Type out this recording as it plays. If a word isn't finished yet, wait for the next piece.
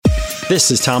This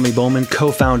is Tommy Bowman,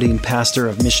 co-founding pastor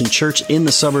of Mission Church in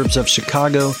the suburbs of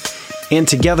Chicago, and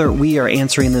together we are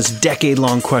answering this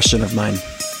decade-long question of mine.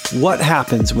 What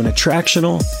happens when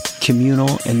attractional, communal,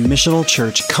 and missional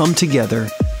church come together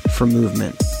for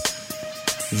movement?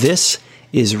 This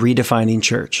is Redefining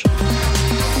Church.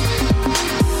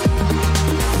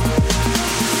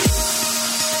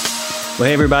 Well,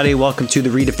 hey everybody, welcome to the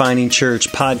Redefining Church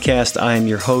podcast. I am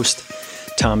your host,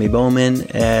 Tommy Bowman.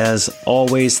 As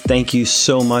always, thank you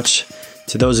so much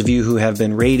to those of you who have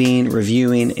been rating,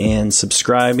 reviewing, and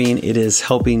subscribing. It is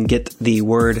helping get the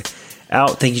word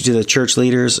out. Thank you to the church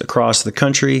leaders across the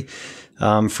country,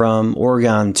 from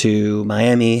Oregon to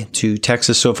Miami to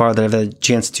Texas so far that I've had a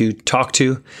chance to talk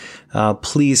to.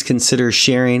 Please consider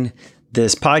sharing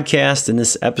this podcast and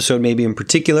this episode maybe in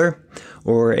particular,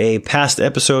 or a past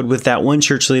episode with that one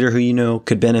church leader who you know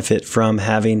could benefit from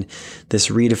having this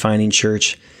Redefining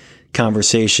Church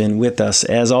conversation with us.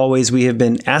 As always, we have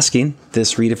been asking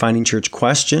this Redefining Church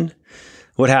question: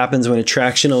 what happens when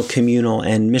attractional, communal,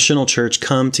 and missional church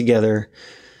come together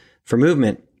for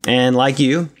movement? And like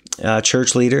you,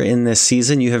 church leader in this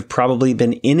season, you have probably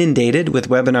been inundated with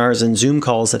webinars and Zoom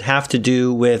calls that have to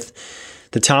do with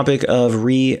the topic of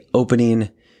reopening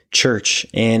church.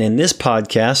 And in this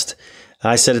podcast,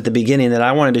 I said at the beginning that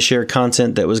I wanted to share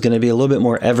content that was going to be a little bit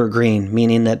more evergreen,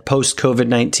 meaning that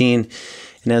post-COVID-19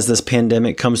 and as this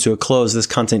pandemic comes to a close, this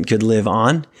content could live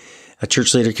on. A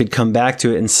church leader could come back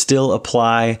to it and still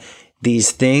apply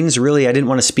these things. Really, I didn't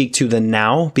want to speak to the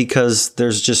now because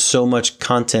there's just so much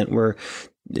content where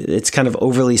it's kind of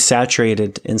overly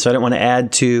saturated. And so I don't want to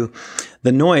add to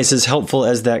the noise. As helpful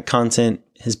as that content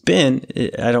has been,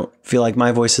 I don't feel like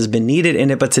my voice has been needed in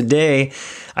it. But today,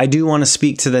 I do want to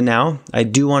speak to the now. I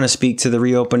do want to speak to the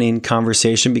reopening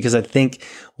conversation because I think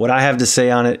what I have to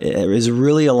say on it is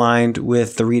really aligned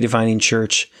with the Redefining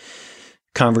Church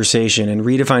conversation, and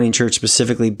Redefining Church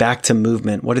specifically back to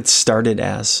movement, what it started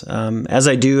as. As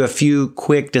I do, a few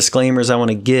quick disclaimers I want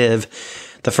to give.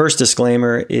 The first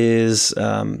disclaimer is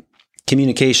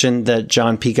communication that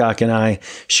John Peacock and I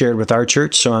shared with our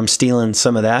church. So I'm stealing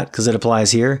some of that because it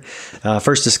applies here.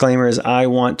 First disclaimer is I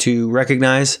want to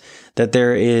recognize that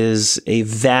there is a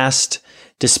vast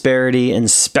disparity and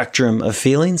spectrum of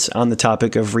feelings on the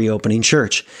topic of reopening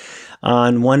church.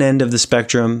 On one end of the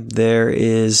spectrum, there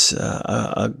is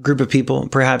a group of people,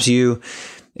 perhaps you,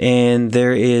 and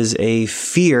there is a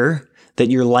fear that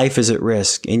your life is at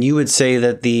risk. And you would say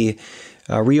that the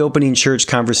reopening church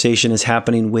conversation is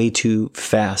happening way too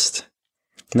fast.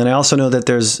 And then I also know that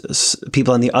there's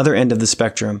people on the other end of the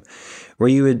spectrum where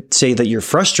you would say that you're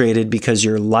frustrated because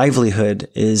your livelihood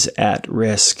is at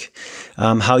risk,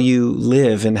 how you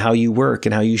live and how you work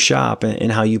and how you shop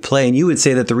and how you play. And you would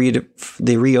say that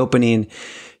the reopening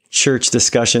church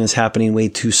discussion is happening way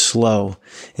too slow.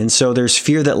 And so there's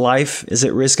fear that life is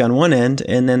at risk on one end,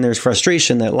 and then there's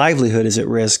frustration that livelihood is at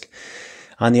risk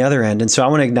on the other end. And so I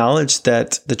want to acknowledge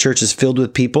that the church is filled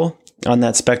with people on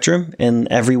that spectrum and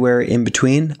everywhere in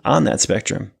between on that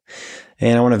spectrum.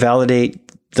 And I want to validate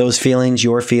those feelings,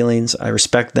 your feelings. I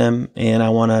respect them, and I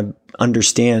want to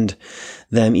understand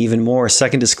them even more.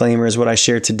 Second disclaimer is what I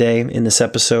share today in this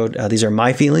episode. These are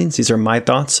my feelings. These are my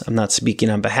thoughts. I'm not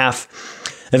speaking on behalf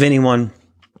of anyone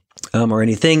or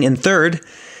anything. And third,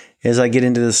 as I get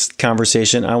into this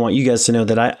conversation, I want you guys to know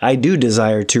that I do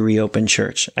desire to reopen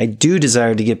church. I do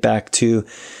desire to get back to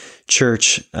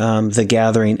church, the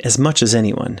gathering, as much as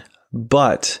anyone.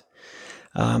 But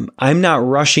I'm not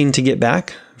rushing to get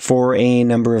back for a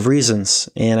number of reasons,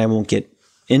 and I won't get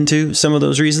into some of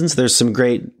those reasons. There's some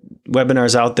great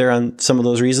webinars out there on some of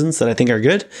those reasons that I think are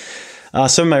good.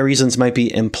 Some of my reasons might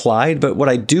be implied, but what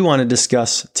I do want to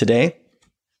discuss today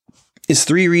is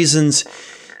 3 reasons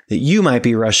that you might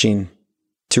be rushing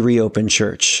to reopen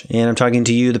church. And I'm talking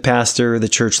to you, the pastor, the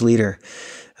church leader.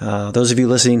 Those of you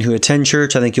listening who attend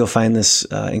church, I think you'll find this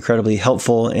incredibly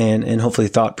helpful and hopefully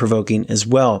thought-provoking as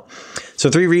well. So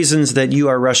 3 reasons that you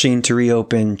are rushing to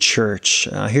reopen church.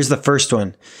 Here's the first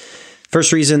one.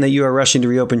 First reason that you are rushing to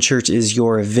reopen church is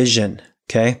your vision,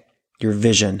 okay? Your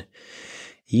vision.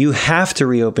 You have to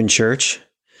reopen church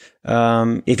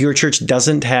if your church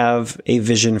doesn't have a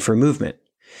vision for movement.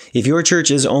 If your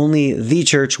church is only the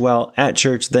church while at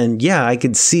church, then yeah, I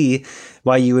could see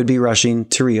why you would be rushing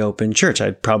to reopen church.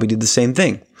 I'd probably do the same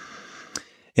thing.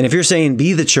 And if you're saying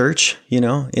be the church,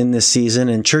 in this season,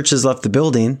 and church has left the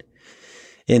building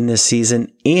in this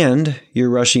season, and you're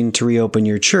rushing to reopen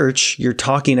your church, you're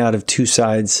talking out of 2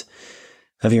 sides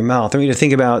of your mouth. I want you to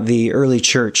think about the early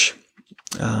church,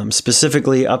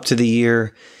 specifically up to the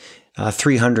year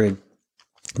 300.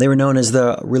 They were known as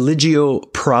the religio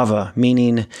prava,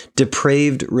 meaning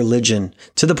depraved religion,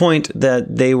 to the point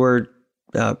that they were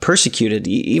persecuted,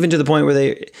 even to the point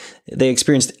where they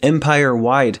experienced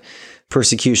empire-wide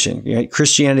persecution. Right?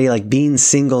 Christianity like being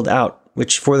singled out,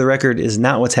 which for the record is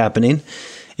not what's happening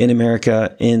in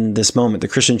America in this moment. The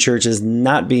Christian church is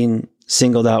not being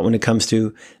singled out when it comes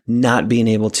to not being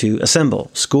able to assemble.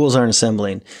 Schools aren't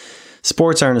assembling.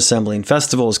 Sports aren't assembling.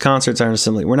 Festivals, concerts aren't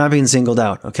assembling. We're not being singled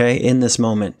out, okay, in this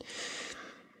moment.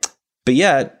 But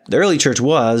yet, the early church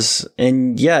was,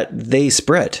 and yet they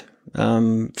spread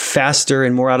faster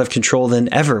and more out of control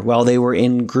than ever while they were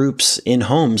in groups in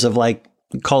homes of like,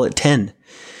 call it 10.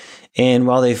 And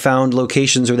while they found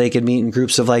locations where they could meet in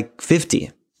groups of like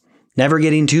 50, never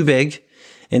getting too big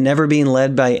and never being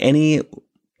led by any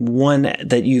one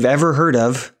that you've ever heard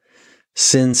of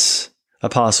since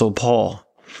Apostle Paul.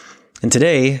 And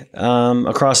today,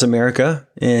 across America,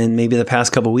 and maybe the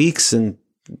past couple weeks, and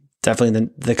definitely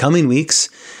the coming weeks,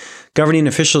 governing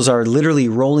officials are literally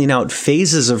rolling out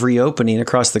phases of reopening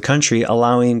across the country,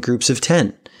 allowing groups of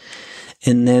 10.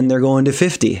 And then they're going to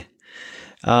 50.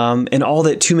 And all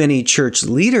that too many church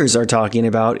leaders are talking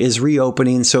about is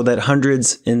reopening so that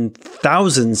hundreds and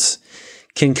thousands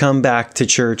can come back to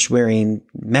church wearing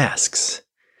masks.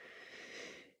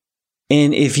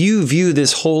 And if you view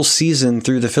this whole season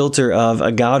through the filter of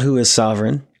a God who is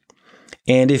sovereign,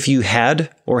 and if you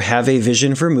had or have a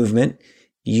vision for movement,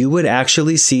 you would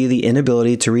actually see the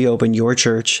inability to reopen your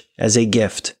church as a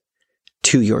gift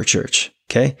to your church.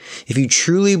 Okay? If you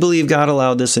truly believe God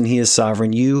allowed this and He is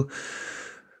sovereign, you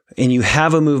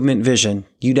have a movement vision,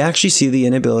 you'd actually see the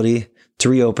inability to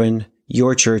reopen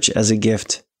your church as a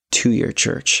gift to your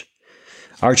church.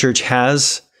 Our church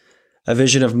has a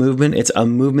vision of movement. It's a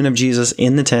movement of Jesus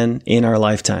in the 10 in our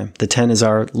lifetime. The 10 is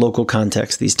our local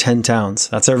context, these 10 towns.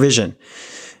 That's our vision.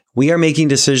 We are making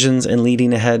decisions and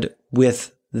leading ahead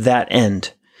with that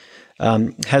end.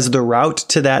 Has the route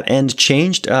to that end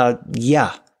changed?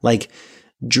 Yeah, like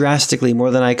drastically more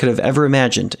than I could have ever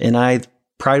imagined. And I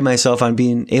pride myself on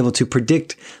being able to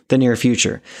predict the near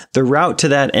future. The route to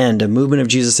that end, a movement of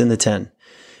Jesus in the 10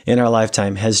 in our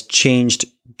lifetime, has changed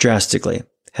drastically.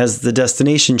 Has the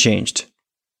destination changed?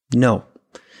 No,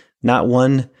 not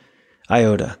one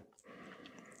iota.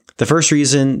 The first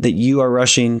reason that you are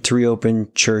rushing to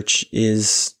reopen church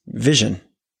is vision.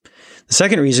 The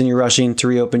second reason you're rushing to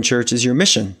reopen church is your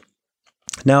mission.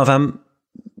 Now,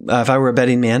 if I were a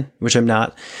betting man, which I'm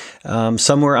not,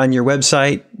 somewhere on your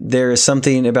website, there is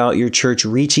something about your church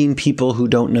reaching people who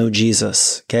don't know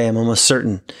Jesus. Okay, I'm almost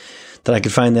certain that I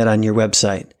could find that on your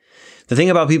website. The thing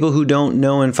about people who don't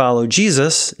know and follow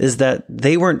Jesus is that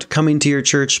they weren't coming to your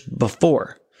church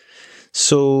before.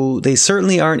 So they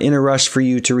certainly aren't in a rush for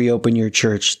you to reopen your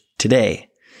church today.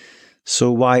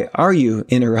 So why are you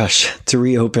in a rush to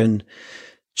reopen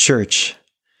church?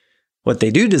 What they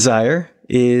do desire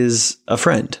is a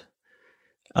friend,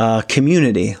 a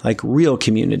community, like real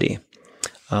community.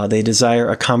 They desire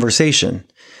a conversation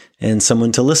and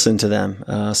someone to listen to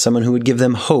them, someone who would give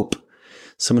them hope,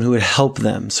 someone who would help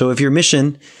them. So if your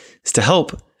mission is to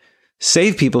help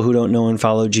save people who don't know and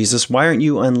follow Jesus, why aren't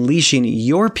you unleashing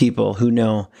your people who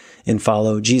know and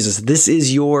follow Jesus? This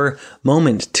is your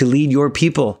moment to lead your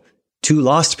people to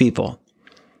lost people,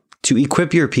 to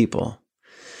equip your people.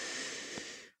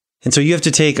 And so you have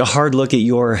to take a hard look at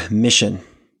your mission.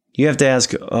 You have to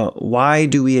ask, why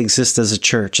do we exist as a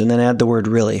church? And then add the word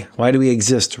really. Why do we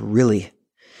exist really?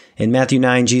 In Matthew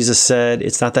 9, Jesus said,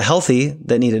 it's not the healthy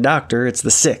that need a doctor, it's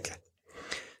the sick.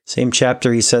 Same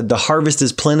chapter, he said, the harvest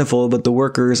is plentiful, but the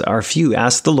workers are few.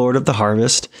 Ask the Lord of the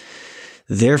harvest,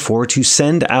 therefore, to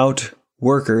send out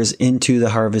workers into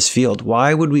the harvest field.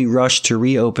 Why would we rush to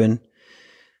reopen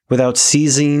without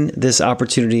seizing this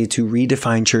opportunity to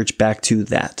redefine church back to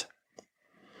that?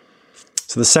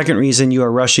 So the second reason you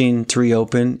are rushing to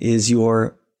reopen is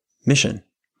your mission.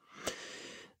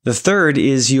 The third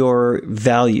is your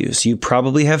values. You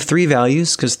probably have 3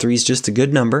 values because 3 is just a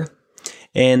good number.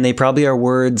 And they probably are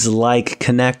words like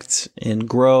connect and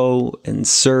grow and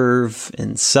serve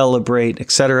and celebrate,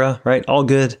 etc. Right? All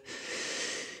good.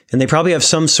 And they probably have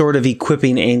some sort of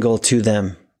equipping angle to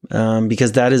them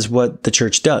because that is what the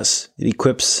church does. It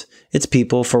equips its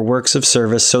people for works of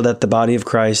service so that the body of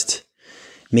Christ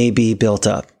may be built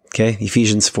up. Okay?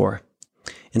 Ephesians 4.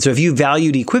 And so if you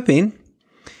valued equipping,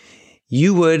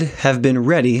 you would have been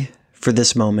ready for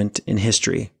this moment in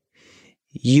history.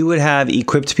 You would have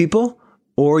equipped people,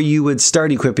 or you would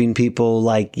start equipping people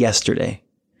like yesterday.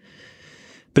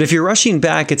 But if you're rushing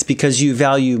back, it's because you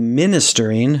value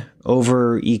ministering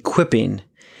over equipping.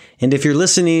 And if you're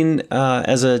listening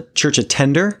as a church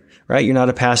attender, right, you're not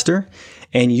a pastor,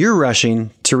 and you're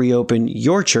rushing to reopen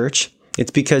your church,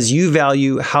 it's because you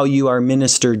value how you are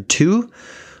ministered to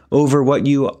over what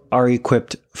you are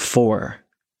equipped for.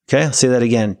 Okay, I'll say that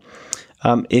again.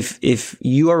 If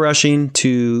you are rushing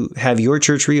to have your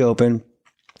church reopen,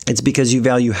 it's because you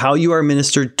value how you are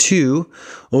ministered to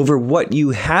over what you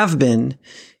have been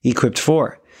equipped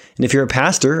for. And if you're a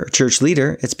pastor or church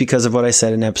leader, it's because of what I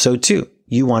said in episode 2.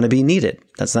 You want to be needed.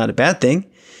 That's not a bad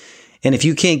thing. And if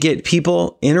you can't get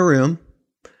people in a room,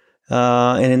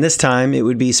 and in this time it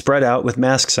would be spread out with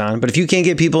masks on, but if you can't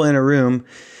get people in a room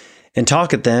and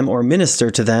talk at them or minister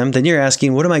to them, then you're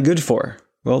asking, what am I good for?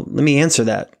 Well, let me answer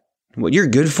that. What you're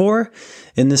good for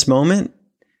in this moment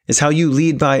is how you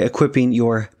lead by equipping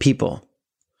your people.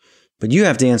 But you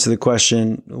have to answer the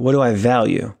question, what do I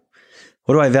value?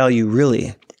 What do I value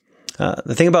really?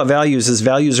 The thing about values is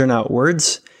values are not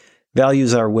words.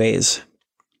 Values are ways.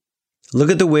 Look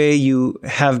at the way you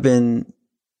have been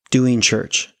doing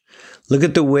church. Look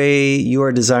at the way you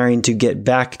are desiring to get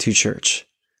back to church.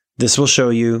 This will show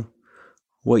you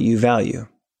what you value.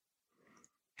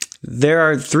 There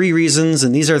are 3 reasons,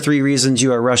 and these are 3 reasons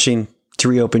you are rushing to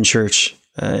reopen church,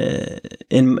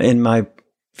 in my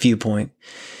viewpoint.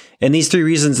 And these 3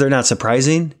 reasons, they're not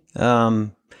surprising.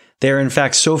 They're in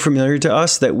fact so familiar to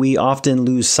us that we often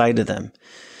lose sight of them.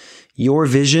 Your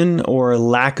vision or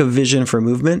lack of vision for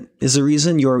movement is a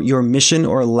reason. Your mission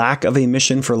or lack of a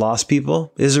mission for lost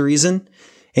people is a reason.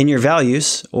 And your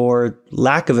values or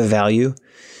lack of a value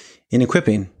in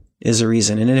equipping is a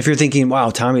reason. And if you're thinking,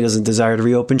 wow, Tommy doesn't desire to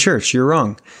reopen church, you're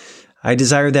wrong. I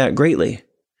desire that greatly.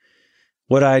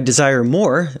 What I desire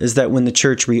more is that when the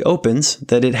church reopens,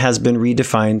 that it has been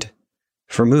redefined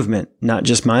for movement, not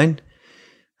just mine,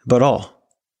 but all.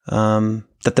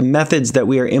 That the methods that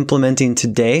we are implementing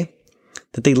today,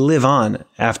 that they live on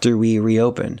after we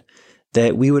reopen.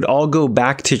 That we would all go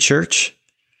back to church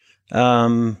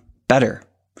better.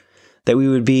 That we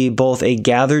would be both a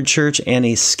gathered church and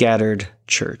a scattered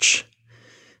church.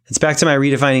 It's back to my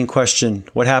redefining question.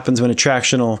 What happens when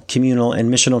attractional, communal,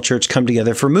 and missional church come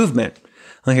together for movement?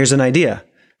 Well, here's an idea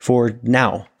for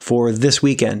now, for this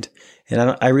weekend.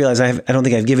 And I realize I don't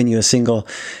think I've given you a single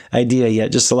idea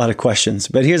yet, just a lot of questions.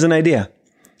 But here's an idea.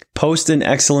 Post an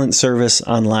excellent service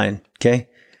online, okay?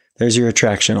 There's your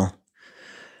attractional.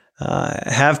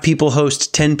 Have people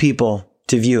host 10 people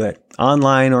to view it,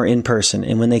 online or in person.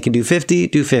 And when they can do 50,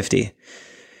 do 50.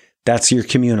 That's your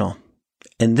communal.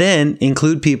 And then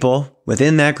include people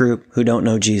within that group who don't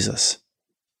know Jesus.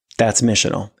 That's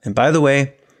missional. And by the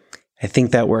way, I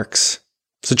think that works.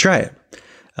 So try it.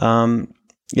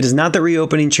 It is not that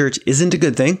reopening church isn't a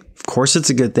good thing. Of course, it's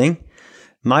a good thing.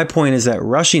 My point is that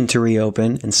rushing to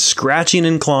reopen and scratching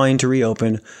and clawing to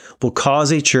reopen will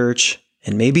cause a church,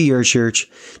 and maybe your church,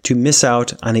 to miss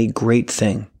out on a great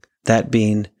thing. That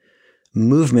being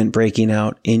movement breaking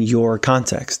out in your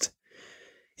context.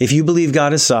 If you believe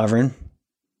God is sovereign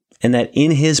and that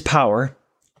in His power,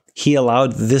 He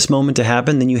allowed this moment to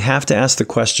happen, then you have to ask the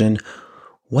question,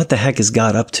 what the heck is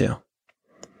God up to?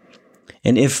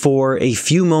 And if for a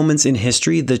few moments in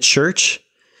history, the church,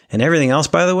 and everything else,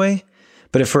 by the way,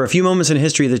 but if for a few moments in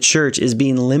history, the church is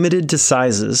being limited to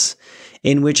sizes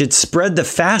in which it's spread the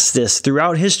fastest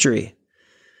throughout history,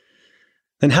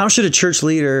 then how should a church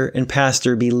leader and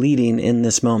pastor be leading in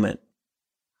this moment?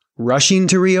 Rushing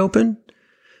to reopen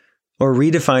or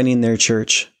redefining their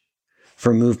church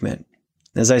for movement?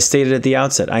 As I stated at the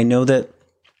outset, I know that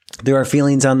there are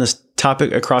feelings on this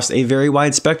topic across a very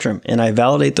wide spectrum, and I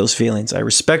validate those feelings. I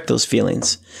respect those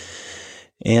feelings.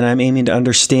 And I'm aiming to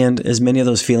understand as many of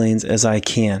those feelings as I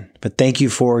can. But thank you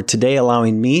for today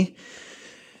allowing me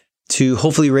to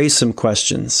hopefully raise some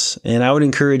questions. And I would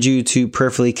encourage you to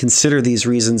prayerfully consider these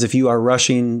reasons if you are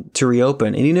rushing to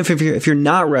reopen. And even if you're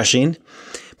not rushing,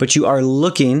 but you are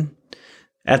looking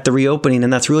at the reopening,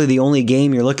 and that's really the only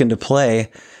game you're looking to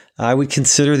play, I would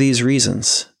consider these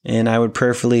reasons. And I would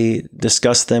prayerfully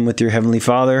discuss them with your Heavenly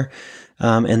Father,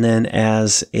 and then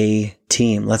as a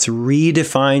team. Let's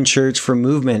redefine church for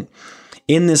movement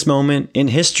in this moment in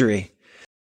history.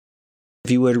 If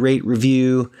you would rate,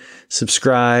 review,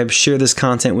 subscribe, share this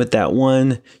content with that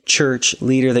one church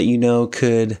leader that you know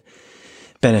could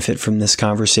benefit from this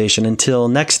conversation. Until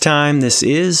next time, this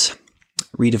is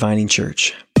Redefining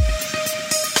Church.